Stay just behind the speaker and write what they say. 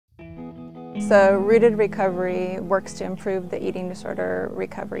So RootEd Recovery works to improve the eating disorder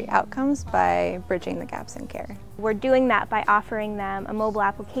recovery outcomes by bridging the gaps in care. We're doing that by offering them a mobile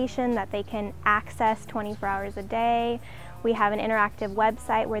application that they can access 24 hours a day. We have an interactive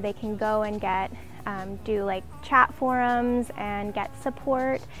website where they can go and do like chat forums and get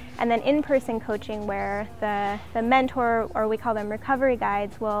support, and then in-person coaching where the mentor, or we call them recovery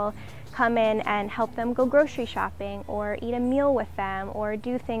guides, will come in and help them go grocery shopping or eat a meal with them or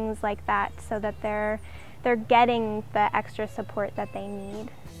do things like that so that they're getting the extra support that they need.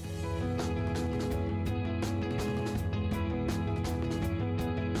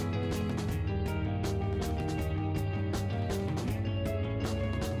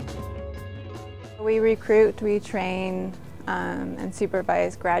 We recruit, we train, and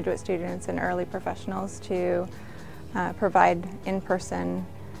supervise graduate students and early professionals to provide in-person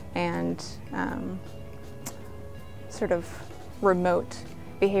and sort of remote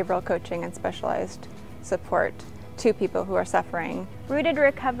behavioral coaching and specialized support to people who are suffering. RootEd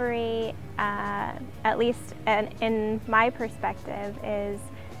Recovery, at least in my perspective, is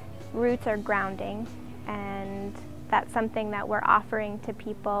roots are grounding, and that's something that we're offering to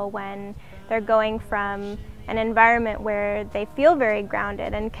people when they're going from an environment where they feel very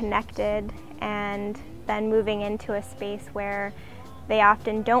grounded and connected, and then moving into a space where they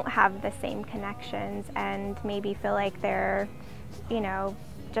often don't have the same connections and maybe feel like they're,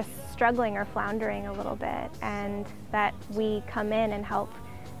 just struggling or floundering a little bit, and that we come in and help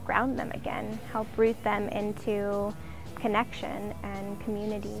ground them again, help root them into connection and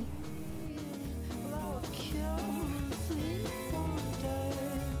community.